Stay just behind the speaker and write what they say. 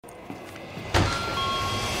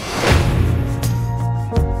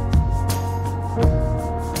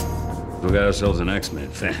We got ourselves an X-Men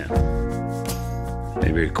fan.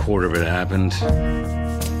 Maybe a quarter of it happened,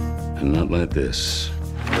 and not like this.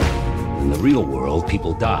 In the real world,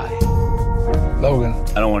 people die. Logan.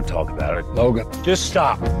 I don't want to talk about it. Logan. Just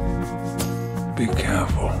stop. Be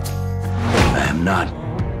careful. I am not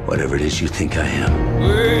whatever it is you think I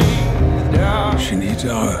am. She needs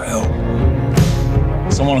our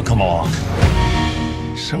help. Someone will come along.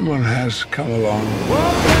 Someone has come along.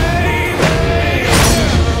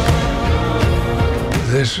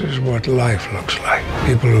 This is what life looks like.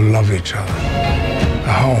 People who love each other.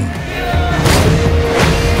 A home.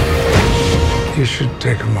 You should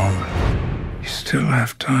take a moment. You still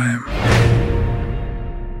have time.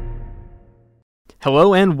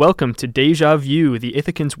 Hello and welcome to Deja Vu, the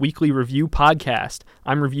Ithacans Weekly Review podcast.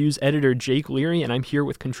 I'm Reviews editor Jake Leary, and I'm here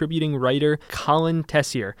with contributing writer Colin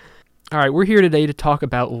Tessier. All right, we're here today to talk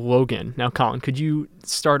about Logan. Now, Colin, could you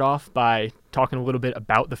start off by talking a little bit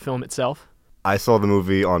about the film itself? I saw the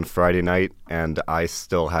movie on Friday night, and I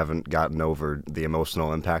still haven't gotten over the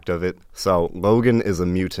emotional impact of it. So, Logan is a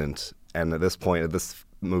mutant, and at this point, this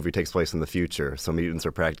movie takes place in the future, so mutants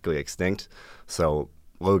are practically extinct. So,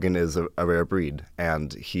 Logan is a rare breed,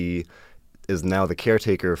 and he is now the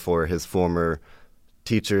caretaker for his former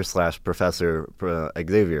teacher/professor,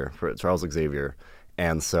 Charles Xavier.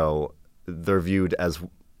 And so they're viewed as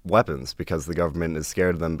weapons because the government is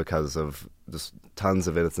scared of them because of just tons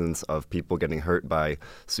of incidents of people getting hurt by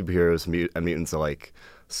superheroes and mutants alike.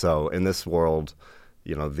 So in this world,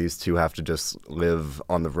 you know, these two have to just live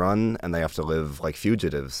on the run, and they have to live like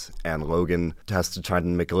fugitives. And Logan has to try to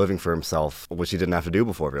make a living for himself, which he didn't have to do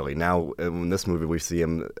before, really. Now, in this movie, we see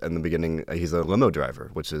him in the beginning, he's a limo driver,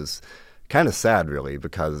 which is kind of sad, really,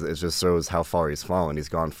 because it just shows how far he's fallen. He's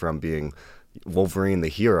gone from being Wolverine the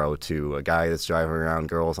hero to a guy that's driving around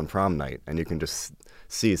girls on prom night, and you can just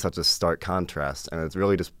see such a stark contrast. And it's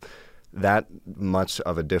really just that much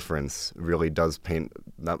of a difference really does paint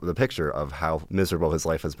the picture of how miserable his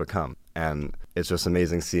life has become. And it's just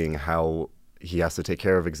amazing seeing how he has to take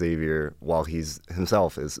care of Xavier while he's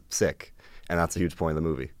himself is sick. And that's a huge point of the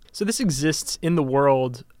movie. So this exists in the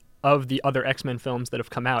world of the other X-Men films that have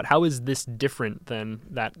come out. How is this different than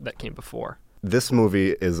that came before? This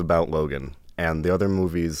movie is about Logan. And the other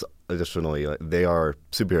movies, additionally, they are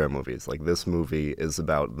superhero movies. Like, this movie is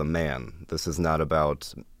about the man. This is not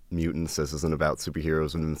about mutants. This isn't about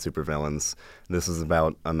superheroes and supervillains. This is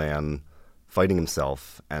about a man fighting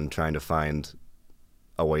himself and trying to find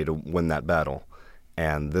a way to win that battle.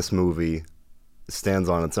 And this movie stands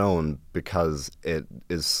on its own because it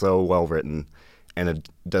is so well written, and it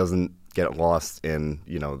doesn't get lost in,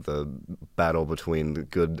 you know, the battle between the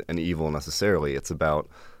good and evil necessarily. It's about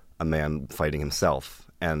a man fighting himself.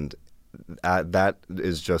 And that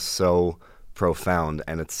is just so profound,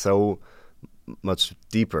 and it's so much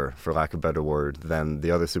deeper, for lack of a better word, than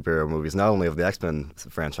the other superhero movies, not only of the X-Men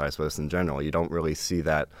franchise, but in general. You don't really see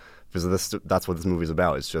that, because that's what this movie's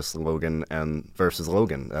about. It's just Logan versus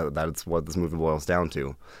Logan. That's what this movie boils down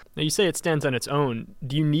to. Now, you say it stands on its own.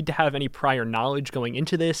 Do you need to have any prior knowledge going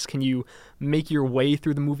into this? Can you make your way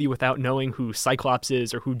through the movie without knowing who Cyclops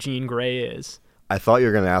is or who Jean Grey is? I thought you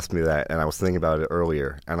were going to ask me that, and I was thinking about it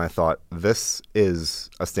earlier, and I thought, this is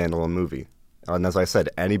a standalone movie. And as I said,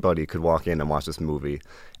 anybody could walk in and watch this movie,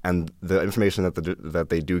 and the information that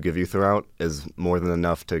they do give you throughout is more than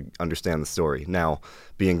enough to understand the story. Now,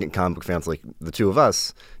 being comic book fans like the two of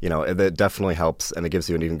us, you know, it definitely helps, and it gives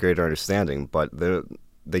you an even greater understanding, but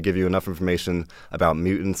they give you enough information about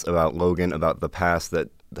mutants, about Logan, about the past that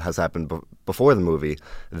has happened before the movie,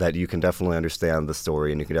 that you can definitely understand the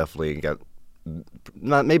story, and you can definitely get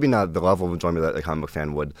maybe not the level of enjoyment that a comic book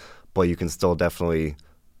fan would, but you can still definitely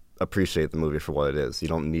appreciate the movie for what it is. You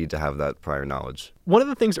don't need to have that prior knowledge. One of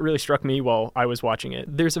the things that really struck me while I was watching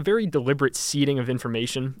it, there's a very deliberate seeding of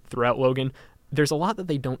information throughout Logan. There's a lot that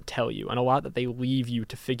they don't tell you, and a lot that they leave you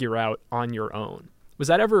to figure out on your own. Was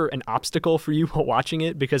that ever an obstacle for you while watching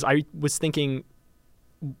it? Because I was thinking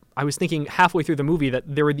halfway through the movie that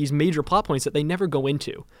there were these major plot points that they never go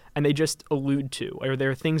into, and they just allude to, or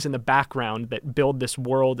there are things in the background that build this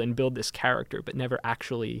world and build this character, but never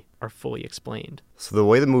actually are fully explained. So the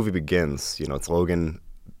way the movie begins, you know, it's Logan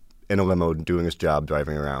in a limo doing his job,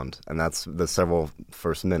 driving around, and that's the several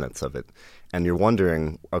first minutes of it. And you're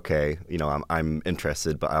wondering, okay, you know, I'm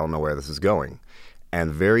interested, but I don't know where this is going.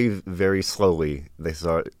 And very, very slowly, they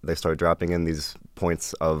start dropping in these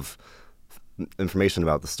points of information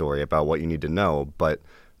about the story, about what you need to know. But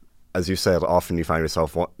as you said, often you find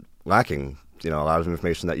yourself lacking, you know, a lot of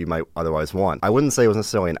information that you might otherwise want. I wouldn't say it was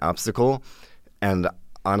necessarily an obstacle, and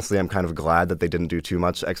honestly, I'm kind of glad that they didn't do too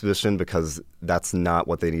much exposition because that's not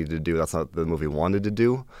what they needed to do. That's not what the movie wanted to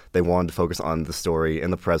do. They wanted to focus on the story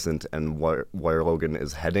in the present and where Logan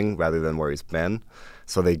is heading rather than where he's been.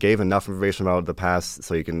 So they gave enough information about the past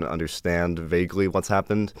so you can understand vaguely what's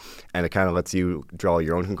happened, and it kind of lets you draw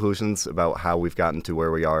your own conclusions about how we've gotten to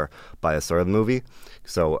where we are by the start of the movie.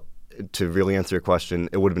 So to really answer your question,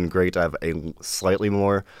 it would have been great to have a slightly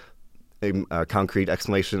more concrete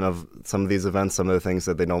explanation of some of these events, some of the things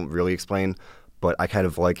that they don't really explain. But I kind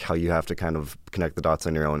of like how you have to kind of connect the dots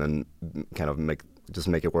on your own and kind of make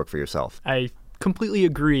it work for yourself. I completely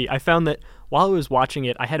agree. I found that while I was watching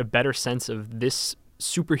it, I had a better sense of this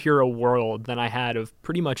superhero world than I had of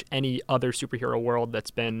pretty much any other superhero world that's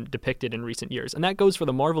been depicted in recent years. And that goes for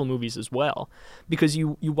the Marvel movies as well, because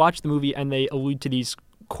you watch the movie and they allude to these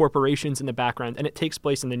corporations in the background, and it takes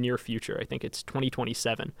place in the near future. I think it's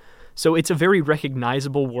 2027. So it's a very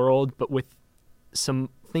recognizable world, but with some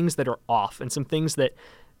things that are off and some things that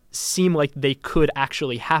seem like they could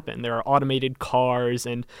actually happen. There are automated cars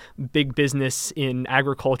and big business in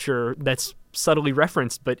agriculture that's subtly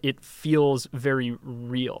referenced, but it feels very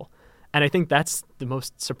real. And I think that's the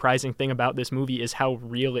most surprising thing about this movie is how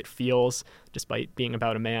real it feels, despite being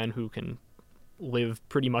about a man who can live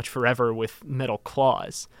pretty much forever with metal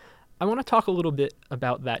claws. I want to talk a little bit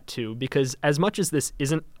about that too, because as much as this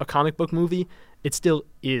isn't a comic book movie, it still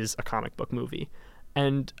is a comic book movie.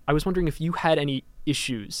 And I was wondering if you had any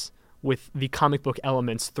issues with the comic book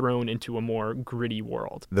elements thrown into a more gritty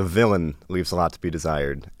world. The villain leaves a lot to be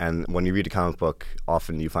desired. And when you read a comic book,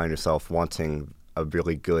 often you find yourself wanting a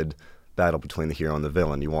really good battle between the hero and the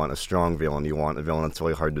villain. You want a strong villain. You want a villain that's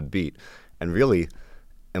really hard to beat. And really,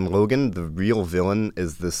 in Logan, the real villain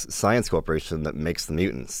is this science corporation that makes the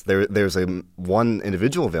mutants. There's one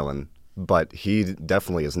individual villain, but he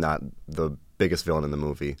definitely is not the biggest villain in the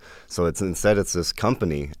movie. So instead it's this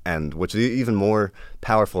company, and which is even more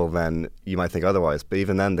powerful than you might think otherwise. But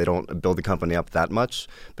even then, they don't build the company up that much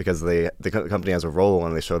because the company has a role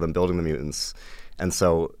and they show them building the mutants. And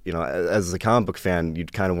so, as a comic book fan,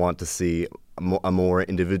 you'd kind of want to see a more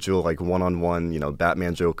individual, like one-on-one,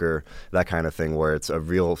 Batman, Joker, that kind of thing, where it's a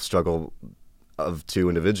real struggle of two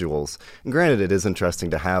individuals. And granted, it is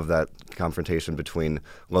interesting to have that confrontation between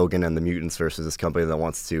Logan and the mutants versus this company that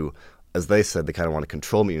wants to, as they said, they kind of want to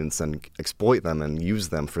control mutants and exploit them and use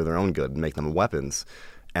them for their own good and make them weapons.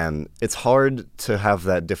 And it's hard to have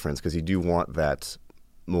that difference because you do want that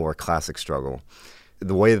more classic struggle.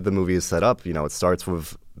 The way that the movie is set up, it starts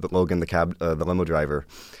with Logan, the limo driver,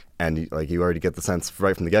 and you already get the sense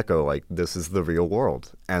right from the get-go, this is the real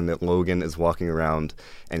world. And that Logan is walking around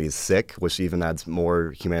and he's sick, which even adds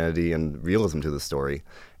more humanity and realism to the story.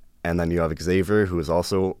 And then you have Xavier, who is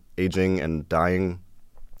also aging and dying,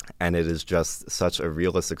 and it is just such a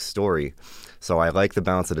realistic story. So I like the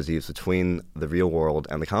balance that is used between the real world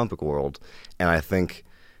and the comic book world. And I think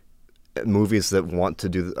movies that want to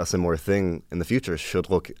do a similar thing in the future should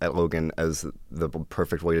look at Logan as the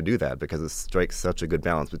perfect way to do that because it strikes such a good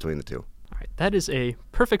balance between the two. All right, that is a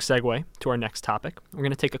perfect segue to our next topic. We're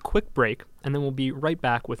going to take a quick break, and then we'll be right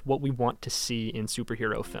back with what we want to see in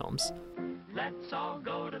superhero films. Let's all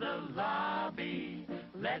go to the lobby.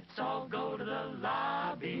 Let's all go to the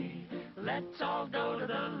lobby. Let's all go to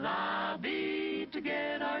the lobby to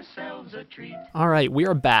get ourselves a treat. All right, we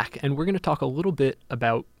are back, and we're going to talk a little bit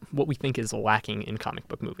about what we think is lacking in comic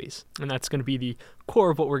book movies. And that's going to be the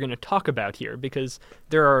core of what we're going to talk about here, because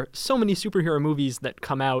there are so many superhero movies that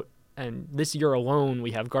come out, and this year alone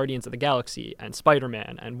we have Guardians of the Galaxy and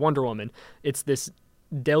Spider-Man and Wonder Woman. It's this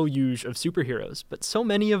deluge of superheroes, but so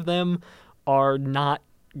many of them are not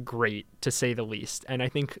great, to say the least. And I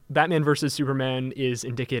think Batman vs. Superman is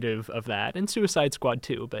indicative of that, and Suicide Squad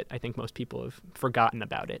too, but I think most people have forgotten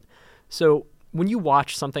about it. So when you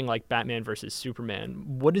watch something like Batman vs. Superman,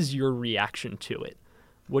 what is your reaction to it?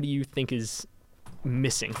 What do you think is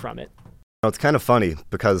missing from it? It's kind of funny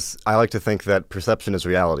because I like to think that perception is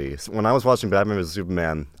reality. So when I was watching Batman vs.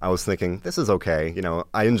 Superman, I was thinking, this is okay.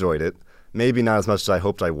 I enjoyed it. Maybe not as much as I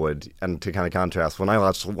hoped I would. And to kind of contrast, when I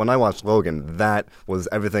watched Logan, that was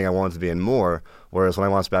everything I wanted to be and more. Whereas when I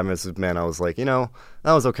watched Batman vs. Superman, I was like, that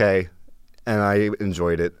was okay. And I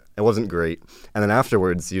enjoyed it. It wasn't great. And then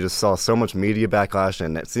afterwards, you just saw so much media backlash,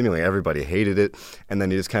 and seemingly everybody hated it. And then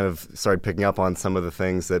you just kind of started picking up on some of the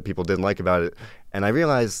things that people didn't like about it. And I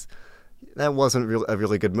realized that wasn't a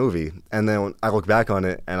really good movie. And then when I look back on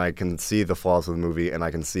it, and I can see the flaws of the movie, and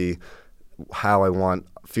I can see how I want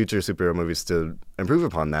future superhero movies to improve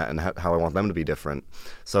upon that and how I want them to be different.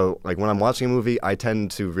 So, when I'm watching a movie, I tend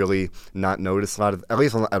to really not notice a lot of, at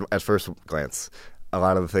least at first glance, a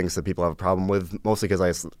lot of the things that people have a problem with, mostly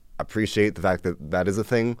because appreciate the fact that that is a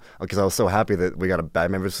thing, because I was so happy that we got a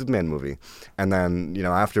Batman vs. Superman movie. And then,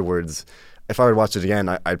 afterwards, if I would watch it again,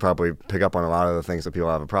 I'd probably pick up on a lot of the things that people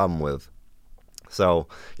have a problem with. So,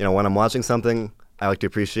 when I'm watching something, I like to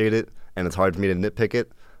appreciate it, and it's hard for me to nitpick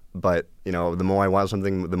it. But, the more I watch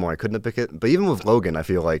something, the more I could nitpick it. But even with Logan, I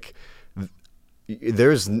feel like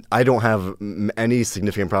I don't have any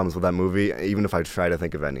significant problems with that movie, even if I try to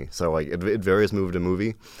think of any. So, like, it varies movie to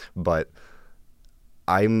movie, but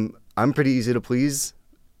I'm pretty easy to please,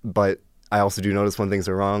 but I also do notice when things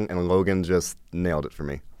are wrong, and Logan just nailed it for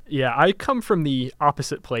me. Yeah, I come from the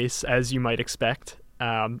opposite place, as you might expect.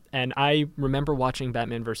 And I remember watching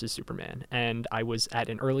Batman vs. Superman, and I was at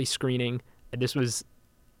an early screening, and this was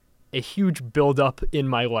a huge build-up in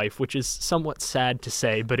my life, which is somewhat sad to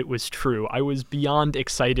say, but it was true. I was beyond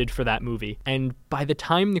excited for that movie, and by the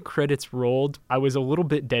time the credits rolled, I was a little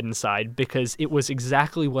bit dead inside because it was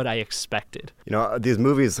exactly what I expected. These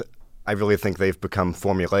movies, I really think they've become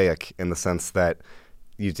formulaic in the sense that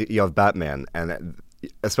you have Batman, and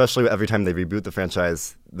especially every time they reboot the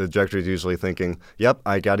franchise, the director is usually thinking, yep,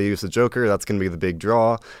 I got to use the Joker, that's going to be the big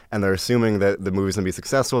draw, and they're assuming that the movie's going to be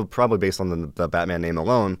successful, probably based on the Batman name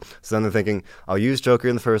alone. So then they're thinking, I'll use Joker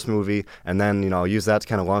in the first movie, and then, I'll use that to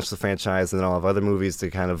kind of launch the franchise, and then I'll have other movies to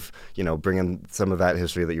kind of, bring in some of that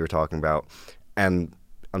history that you were talking about. And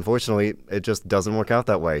unfortunately, it just doesn't work out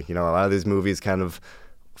that way. A lot of these movies kind of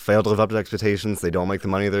fail to live up to expectations. They don't make the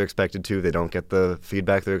money they're expected to. They don't get the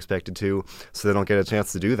feedback they're expected to, so they don't get a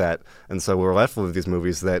chance to do that. And so we're left with these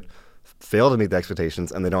movies that fail to meet the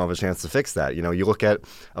expectations, and they don't have a chance to fix that. You look at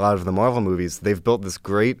a lot of the Marvel movies, they've built this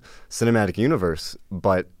great cinematic universe,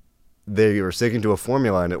 but they are sticking to a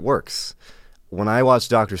formula, and it works. When I watched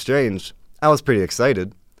Doctor Strange, I was pretty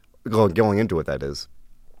excited, going into it, that is.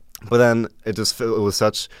 But then it was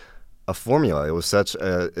such a formula. It was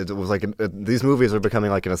like these movies are becoming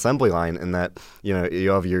like an assembly line in that, you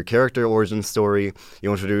have your character origin story,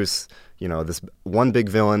 you introduce, this one big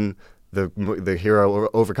villain, the hero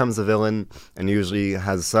overcomes the villain and usually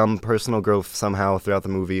has some personal growth somehow throughout the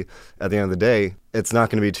movie. At the end of the day, it's not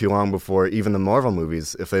going to be too long before even the Marvel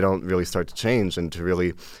movies, if they don't really start to change and to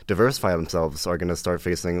really diversify themselves, are going to start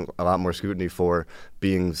facing a lot more scrutiny for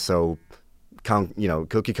being so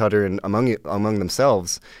cookie cutter and among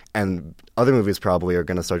themselves, and other movies probably are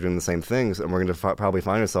going to start doing the same things, and we're going to probably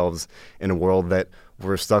find ourselves in a world that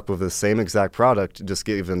we're stuck with the same exact product, just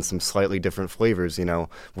given some slightly different flavors.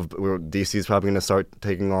 DC's probably going to start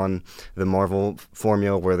taking on the Marvel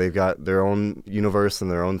formula, where they've got their own universe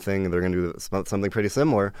and their own thing, and they're going to do something pretty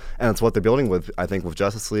similar, and it's what they're building with, I think, with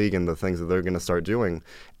Justice League and the things that they're going to start doing,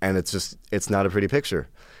 and it's not a pretty picture.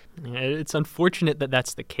 Yeah, it's unfortunate that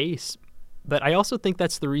that's the case. But I also think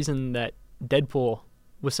that's the reason that Deadpool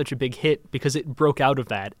was such a big hit, because it broke out of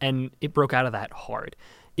that, and it broke out of that hard.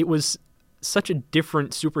 It was such a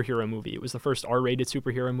different superhero movie. It was the first R-rated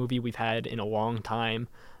superhero movie we've had in a long time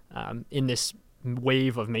in this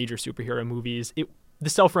wave of major superhero movies. The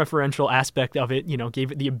self-referential aspect of it,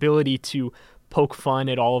 gave it the ability to poke fun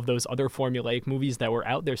at all of those other formulaic movies that were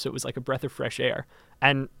out there, so it was like a breath of fresh air.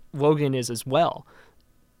 And Logan is as well.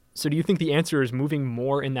 So do you think the answer is moving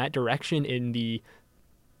more in that direction, in the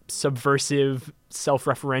subversive,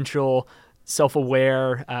 self-referential,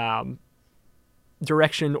 self-aware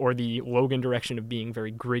direction, or the Logan direction of being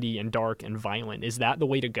very gritty and dark and violent? Is that the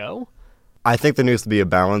way to go? I think there needs to be a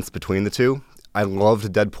balance between the two. I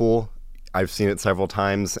loved Deadpool. I've seen it several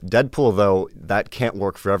times. Deadpool, though, that can't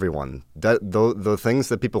work for everyone. The things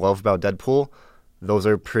that people love about Deadpool, those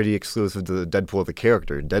are pretty exclusive to Deadpool the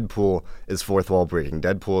character. Deadpool is fourth wall breaking.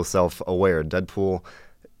 Deadpool is self-aware. Deadpool,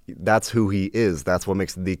 that's who he is. That's what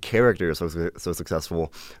makes the character so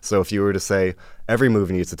successful. So if you were to say every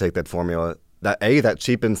movie needs to take that formula, that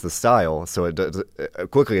cheapens the style, so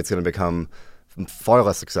quickly it's going to become far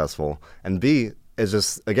less successful. And B, it's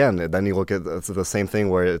just, again, then you look at the same thing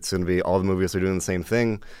where it's going to be all the movies are doing the same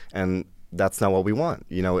thing, and that's not what we want.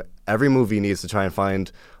 Every movie needs to try and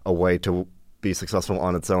find a way to be successful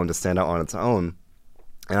on its own, to stand out on its own.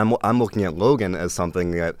 And I'm looking at Logan as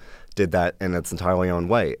something that did that in its entirely own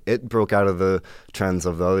way. It broke out of the trends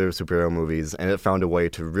of the other superhero movies, and it found a way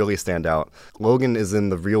to really stand out. Logan is in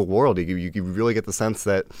the real world. You really get the sense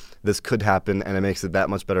that this could happen, and it makes it that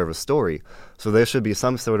much better of a story. So there should be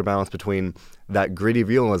some sort of balance between that gritty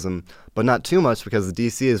realism, but not too much, because the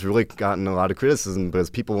DC has really gotten a lot of criticism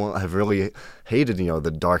because people have really hated,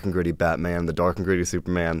 the dark and gritty Batman, the dark and gritty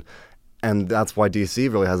Superman. And that's why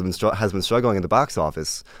DC really has been struggling in the box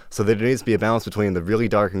office. So there needs to be a balance between the really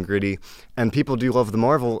dark and gritty, and people do love the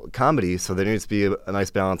Marvel comedy, so there needs to be a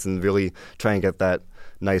nice balance and really try and get that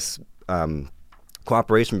nice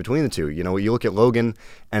cooperation between the two. You know, you look at Logan,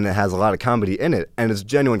 and it has a lot of comedy in it, and it's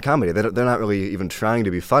genuine comedy. They're not really even trying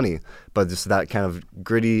to be funny, but just that kind of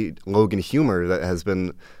gritty Logan humor that has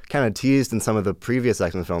been kind of teased in some of the previous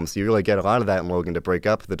X-Men films. You really get a lot of that in Logan to break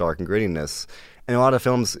up the dark and grittiness. And a lot of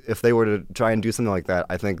films, if they were to try and do something like that,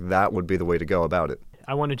 I think that would be the way to go about it.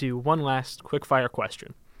 I want to do one last quick-fire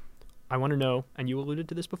question. I want to know, and you alluded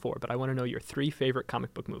to this before, but I want to know your 3 favorite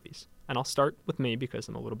comic book movies. And I'll start with me because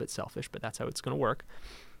I'm a little bit selfish, but that's how it's going to work.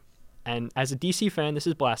 And as a DC fan, this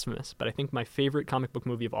is blasphemous, but I think my favorite comic book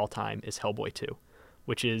movie of all time is Hellboy 2,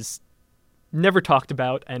 which is never talked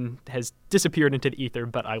about and has disappeared into the ether,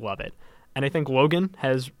 but I love it. And I think Logan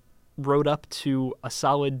has rode up to a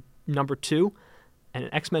solid number 2, and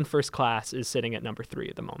X-Men First Class is sitting at number 3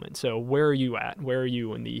 at the moment. So where are you at? Where are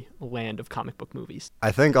you in the land of comic book movies?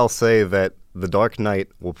 I think I'll say that The Dark Knight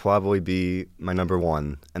will probably be my number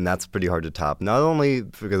 1, and that's pretty hard to top. Not only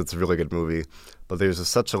because it's a really good movie, but there's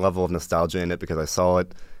such a level of nostalgia in it because I saw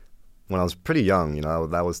it when I was pretty young. You know,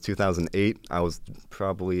 that was 2008. I was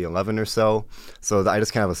probably 11 or so. So I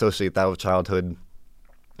just kind of associate that with childhood.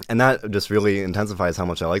 And that just really intensifies how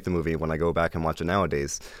much I like the movie when I go back and watch it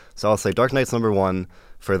nowadays. So I'll say Dark Knight's number 1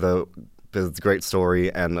 because it's a great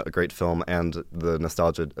story and a great film and the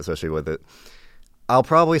nostalgia associated with it. I'll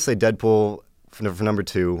probably say Deadpool for number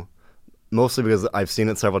 2, mostly because I've seen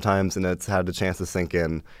it several times and it's had the chance to sink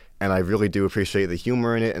in. And I really do appreciate the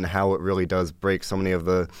humor in it and how it really does break so many of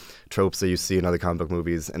the tropes that you see in other comic book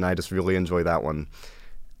movies. And I just really enjoy that one.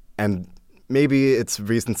 And maybe it's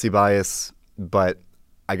recency bias, but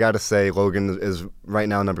I gotta say, Logan is right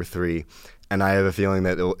now number 3, and I have a feeling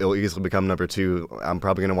that it'll easily become number 2. I'm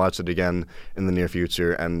probably gonna watch it again in the near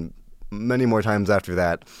future, and many more times after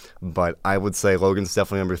that. But I would say Logan's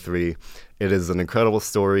definitely number 3. It is an incredible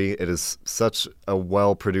story. It is such a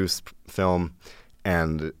well-produced film,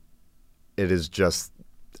 and it is just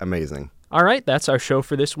amazing. All right, that's our show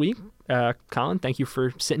for this week. Colin, thank you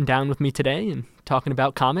for sitting down with me today and talking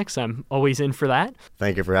about comics. I'm always in for that.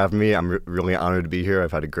 Thank you for having me. I'm really honored to be here.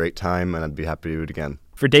 I've had a great time, and I'd be happy to do it again.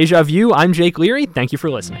 For Deja Vu, I'm Jake Leary. Thank you for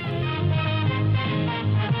listening.